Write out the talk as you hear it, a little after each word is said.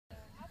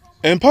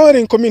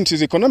Empowering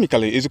communities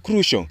economically is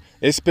crucial,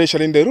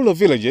 especially in the rural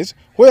villages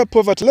where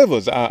poverty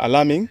levels are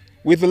alarming,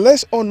 with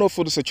less or no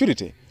food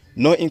security,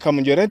 no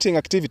income-generating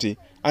activity,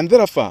 and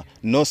therefore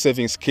no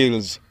saving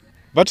skills.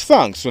 But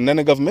thanks to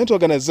non-government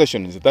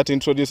organizations that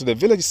introduced the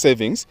Village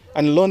Savings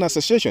and Loan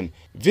Association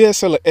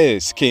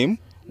VSLA scheme,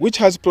 which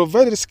has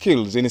provided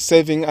skills in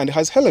saving and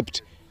has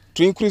helped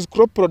to increase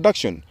crop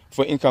production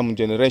for income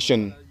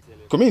generation.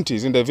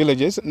 Communities in the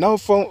villages now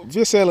form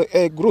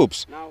VSLA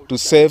groups to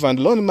save and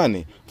loan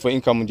money for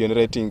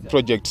income-generating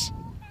projects.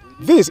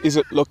 This is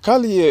a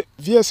locally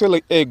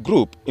VSLA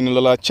group in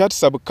Lolachat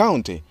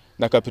sub-county,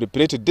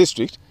 Nakapiripireti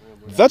district,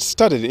 that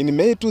started in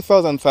May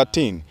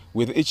 2013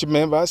 with each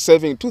member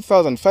saving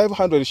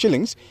 2,500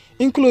 shillings,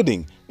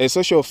 including a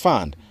social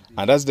fund.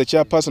 And as the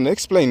chairperson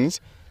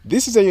explains,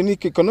 this is a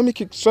unique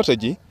economic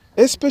strategy,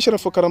 especially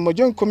for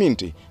Karamojong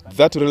community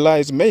that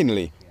relies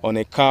mainly on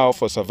a cow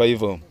for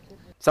survival.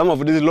 Some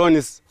of these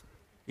loans,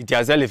 it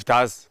has helped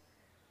us.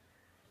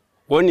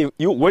 When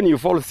you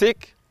fall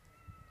sick,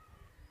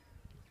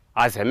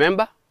 as a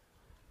member,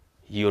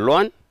 you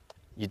loan,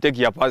 you take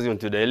your person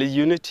to the LE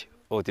unit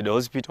or to the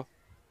hospital.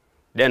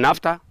 Then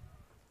after,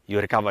 you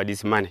recover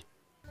this money.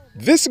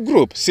 This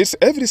group sits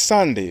every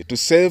Sunday to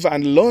save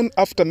and loan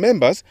after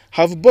members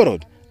have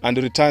borrowed and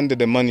returned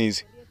the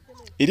monies.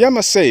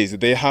 Iriama says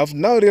they have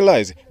now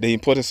realized the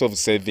importance of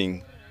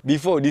saving.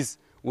 Before this,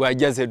 we are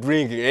just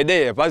drinking. A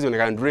day, a person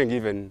can drink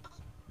even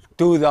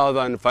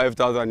 2,000,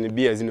 5,000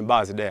 beers in the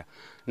bars there.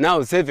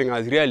 Now, saving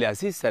has really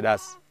assisted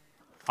us.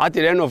 At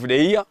the end of the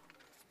year,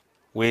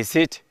 we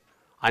sit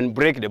and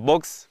break the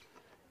box.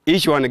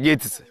 Each one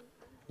gets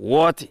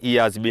what he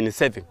has been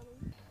saving.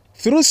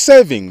 Through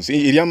savings,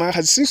 Iriama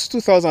has since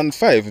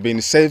 2005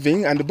 been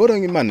saving and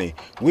borrowing money,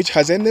 which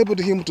has enabled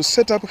him to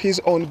set up his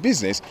own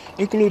business,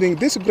 including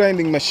this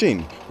grinding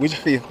machine, which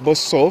he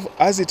boasts of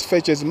as it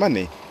fetches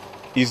money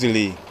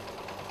easily.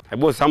 I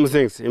bought some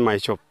things in my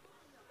shop.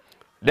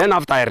 Then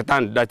after I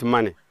returned that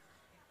money,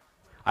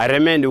 I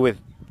remained with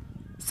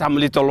some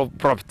little of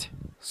profit.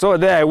 So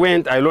there I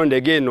went, I loaned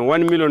again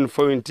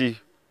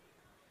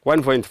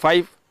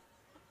 1.5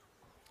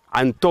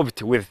 and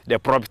topped with the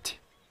profit,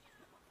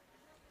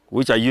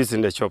 which I used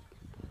in the shop.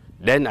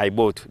 Then I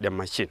bought the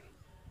machine.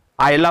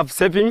 I love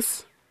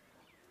savings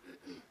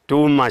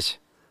too much.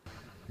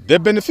 The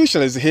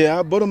beneficiaries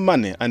here borrow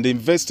money and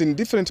invest in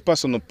different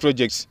personal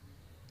projects.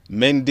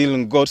 Men deal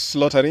in goat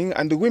slaughtering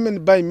and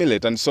women buy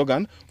millet and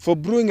sorghum for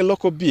brewing a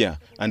local beer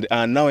and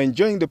are now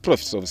enjoying the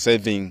profits of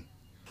saving.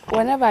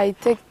 Whenever I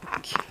take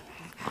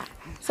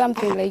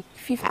something like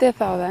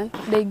 50,000,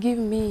 they give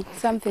me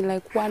something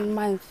like 1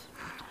 month.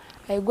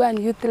 I go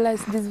and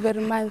utilize this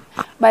very month.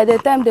 By the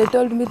time they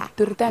told me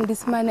to return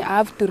this money, I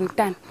have to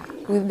return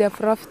with the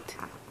profit.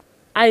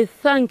 I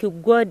thank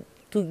God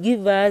to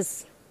give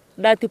us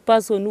that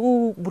person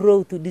who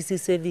brought this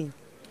saving.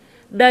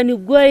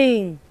 Then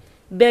going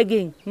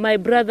begging, my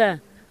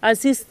brother,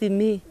 assist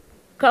me.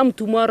 Come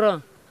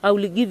tomorrow, I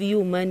will give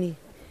you money.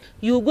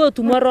 You go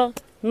tomorrow,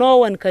 no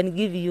one can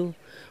give you.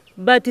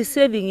 But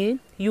saving it,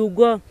 you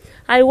go.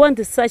 I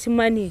want such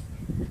money,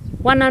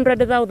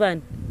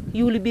 100,000,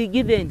 you will be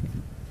given.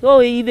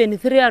 Or even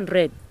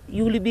 300,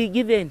 you will be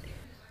given.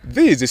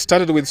 These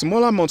started with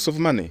small amounts of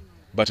money,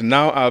 but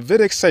now are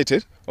very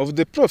excited of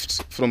the profits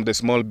from the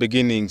small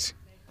beginnings.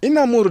 In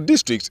Amur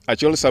district,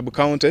 Achol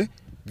sub-county,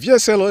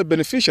 VSLA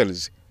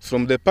beneficiaries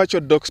from the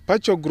Pacho Docs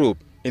Pacho group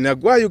in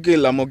Aguayuge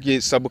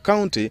Lamogi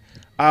sub-county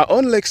are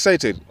only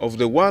excited of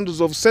the wonders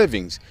of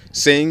savings,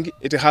 saying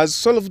it has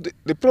solved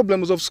the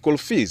problems of school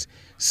fees,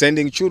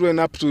 sending children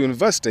up to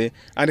university,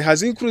 and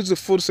has increased the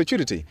food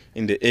security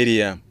in the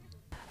area.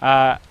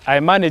 I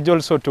managed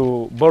also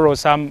to borrow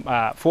some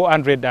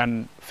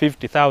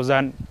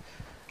 450,000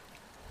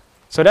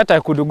 so that I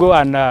could go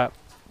and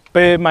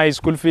pay my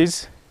school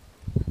fees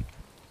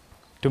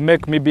to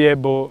make me be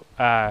able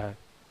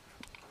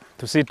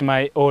to sit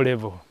my O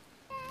level.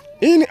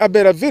 In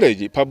Abera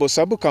village, Pabo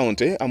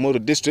sub-county, Amuru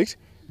district,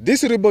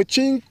 this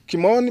Riboching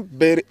Kimon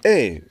Beri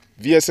A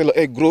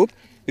VSLA group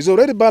is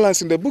already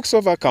balancing the books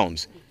of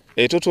accounts,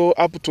 a total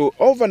up to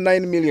over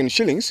 9 million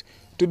shillings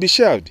to be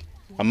shared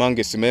among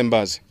its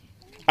members.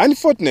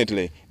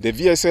 Unfortunately, the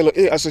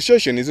VSLA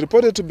association is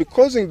reported to be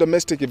causing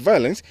domestic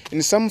violence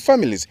in some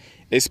families,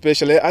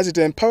 especially as it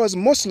empowers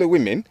mostly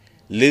women,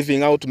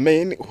 leaving out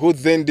men who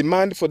then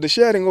demand for the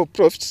sharing of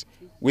profits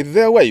with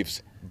their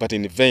wives, but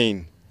in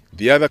vain.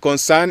 The other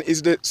concern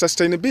is the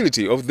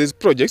sustainability of these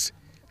projects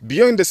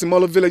beyond the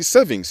smaller village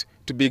savings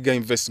to bigger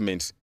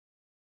investments.